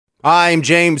I'm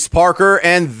James Parker,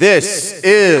 and this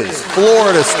is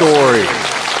Florida Story.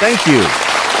 Thank you.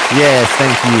 Yes,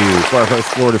 thank you. For our first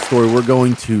Florida Story, we're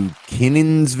going to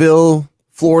Kenansville,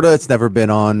 Florida. It's never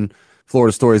been on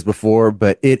Florida Stories before,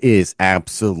 but it is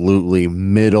absolutely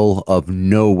middle of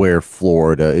nowhere,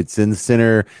 Florida. It's in the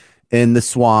center, in the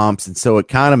swamps, and so it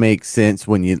kind of makes sense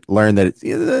when you learn that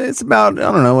it's about,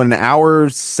 I don't know, an hour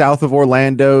south of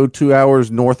Orlando, 2 hours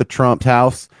north of Trump's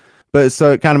house. But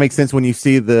so it kind of makes sense when you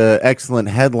see the excellent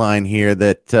headline here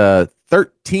that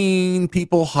 13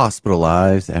 people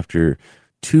hospitalized after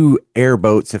 2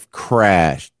 airboats have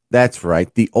crashed. That's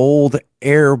right, the old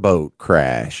airboat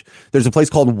crash. There's a place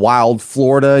called Wild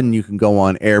Florida, and you can go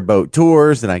on airboat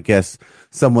tours, and I guess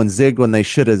someone zigged when they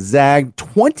should have zagged.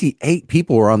 28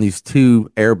 people were on these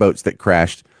 2 airboats that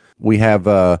crashed. We have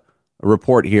a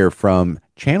report here from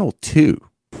Channel 2.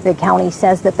 The county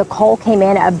says that the call came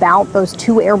in about those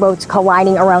 2 airboats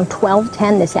colliding around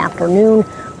 12:10 this afternoon.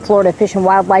 Florida Fish and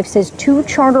Wildlife says 2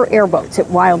 charter airboats at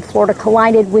Wild Florida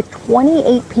collided with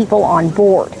 28 people on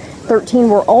board. 13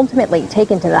 were ultimately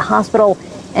taken to the hospital,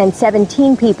 and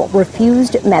 17 people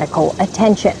refused medical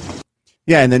attention.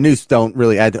 Yeah, and the news don't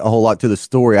really add a whole lot to the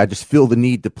story. I just feel the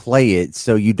need to play it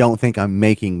so you don't think I'm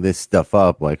making this stuff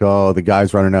up. Like, oh, the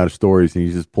guy's running out of stories and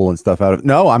he's just pulling stuff out of...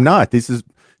 No, I'm not. This is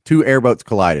 2 airboats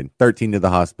collided, 13 to the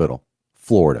hospital,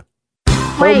 Florida.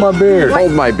 Hold my beer.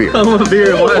 Hold my beer. Hold my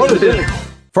beer. What is it?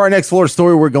 For our next Florida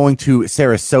story, we're going to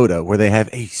Sarasota, where they have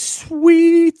a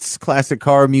sweet classic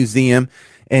car museum.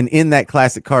 And in that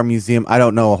classic car museum, I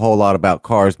don't know a whole lot about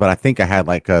cars, but I think I had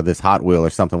like this Hot Wheel or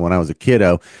something when I was a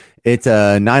kiddo. It's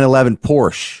a 911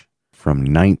 Porsche from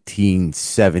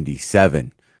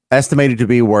 1977, estimated to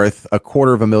be worth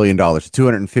 $250,000,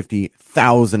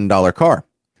 $250,000 car.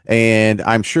 And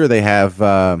I'm sure they have,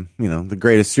 the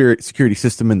greatest security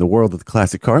system in the world at the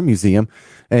Classic Car Museum.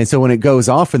 And so when it goes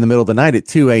off in the middle of the night at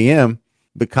 2 a.m.,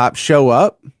 the cops show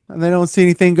up and they don't see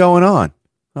anything going on.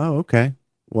 Oh, okay.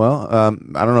 Well,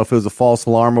 I don't know if it was a false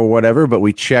alarm or whatever, but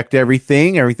we checked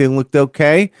everything. Everything looked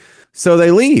okay. So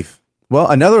they leave. Well,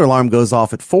 another alarm goes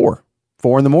off at 4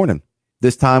 in the morning.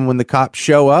 This time when the cops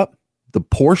show up, the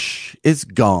Porsche is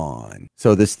gone.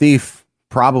 So this thief,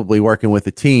 probably working with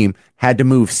a team, had to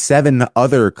move 7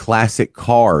 other classic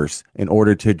cars in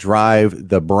order to drive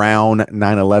the brown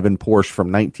 911 Porsche from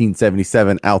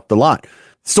 1977 out the lot.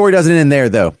 The story doesn't end there,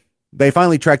 though. They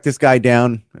finally tracked this guy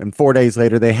down, and 4 days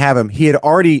later, they have him. He had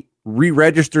already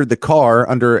re-registered the car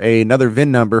under another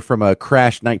VIN number from a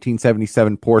crashed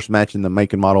 1977 Porsche matching the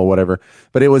make and model, whatever.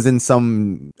 But it was in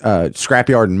some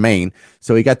scrapyard in Maine.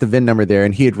 So he got the VIN number there,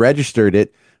 and he had registered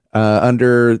it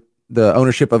under the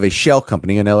ownership of a shell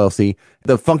company, an LLC.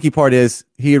 The funky part is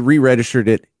he had re-registered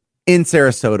it in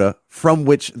Sarasota, from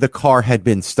which the car had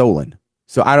been stolen.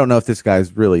 So I don't know if this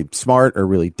guy's really smart or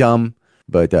really dumb,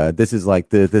 but this is like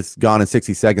this Gone in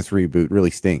 60 Seconds reboot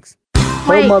really stinks.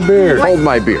 Hold my beer. Hold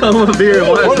my beer. Hold my beer.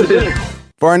 What is it?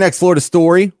 For our next Florida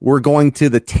story, we're going to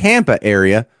the Tampa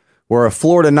area, where a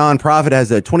Florida nonprofit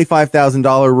has a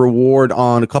 $25,000 reward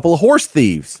on a couple of horse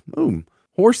thieves. Ooh,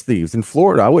 horse thieves in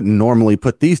Florida. I wouldn't normally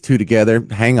put these two together.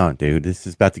 Hang on, dude. This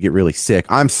is about to get really sick.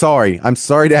 I'm sorry. I'm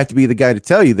sorry to have to be the guy to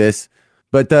tell you this,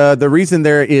 but the reason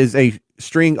there is a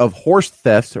string of horse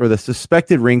thefts, or the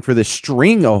suspected ring for the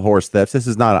string of horse thefts, this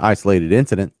is not an isolated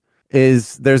incident,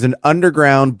 is there's an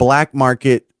underground black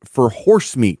market for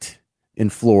horse meat in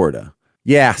Florida.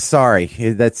 Yeah, sorry.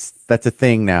 That's a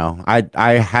thing now.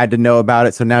 I had to know about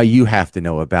it, so now you have to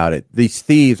know about it. These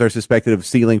thieves are suspected of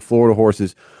stealing Florida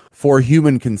horses for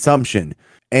human consumption.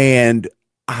 And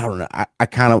I don't know.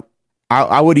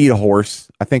 I would eat a horse.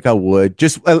 I think I would,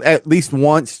 just at least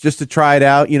once, just to try it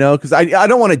out, because I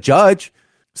don't want to judge.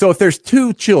 So if there's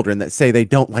 2 children that say they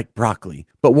don't like broccoli,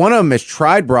 but one of them has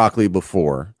tried broccoli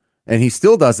before and he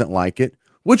still doesn't like it,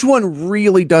 which one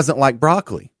really doesn't like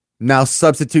broccoli? Now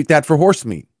substitute that for horse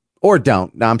meat, or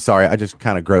don't. No, I'm sorry. I just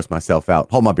kind of grossed myself out.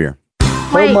 Hold my beer.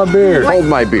 Hold my beer. Hold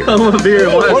my beer. Hold my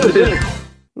beer. What is it?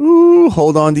 Ooh,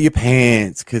 hold on to your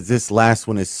pants, because this last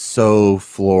one is so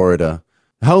Florida.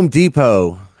 Home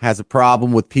Depot has a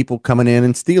problem with people coming in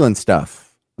and stealing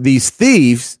stuff. These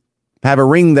thieves have a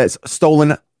ring that's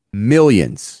stolen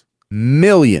millions,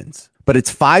 but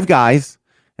it's 5 guys,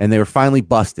 and they were finally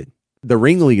busted. The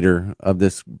ringleader of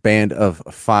this band of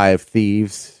 5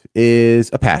 thieves is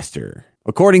a pastor.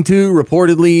 According to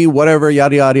reportedly, whatever,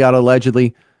 yada, yada, yada,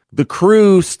 allegedly, the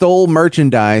crew stole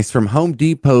merchandise from Home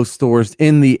Depot stores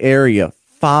in the area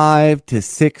 5 to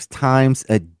 6 times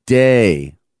a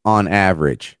day on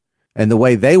average. And the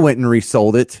way they went and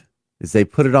resold it is they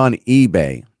put it on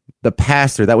eBay. The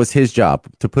pastor, that was his job,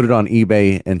 to put it on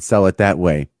eBay and sell it that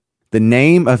way. the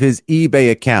name of his eBay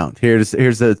account.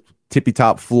 Here's a tippy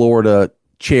top Florida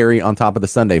cherry on top of the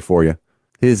sundae for you.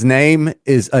 His name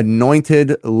is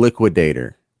Anointed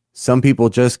Liquidator. Some people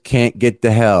just can't get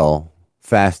to hell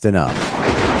fast enough.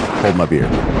 Hold my beer.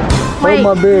 Hold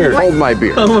my beer. Hold my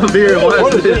beer. Hold my beer.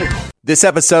 What is this? This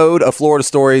episode of Florida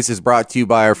Stories is brought to you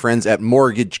by our friends at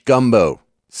Mortgage Gumbo.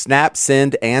 Snap,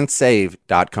 send, and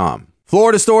save.com.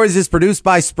 Florida Stories is produced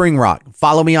by Spring Rock.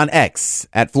 Follow me on X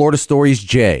at Florida Stories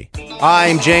J.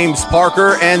 I'm James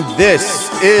Parker, and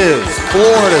this is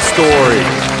Florida Stories.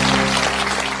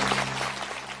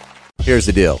 Here's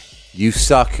the deal. You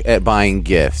suck at buying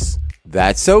gifts.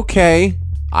 That's okay.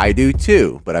 I do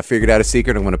too, but I figured out a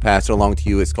secret. I'm going to pass it along to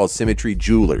you. It's called Symmetry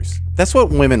Jewelers. That's what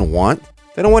women want.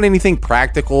 They don't want anything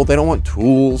practical. They don't want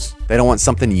tools. They don't want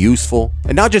something useful.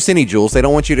 And not just any jewels. They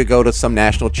don't want you to go to some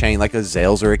national chain like a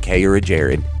Zales or a Kay or a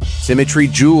Jared. Symmetry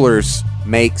Jewelers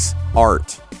makes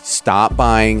art. Stop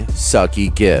buying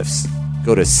sucky gifts.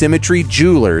 Go to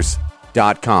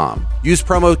symmetryjewelers.com. Use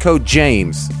promo code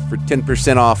JAMES for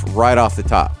 10% off right off the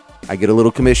top. I get a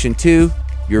little commission too.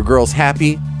 Your girl's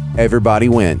happy. Everybody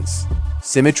wins.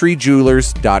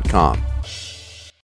 symmetryjewelers.com.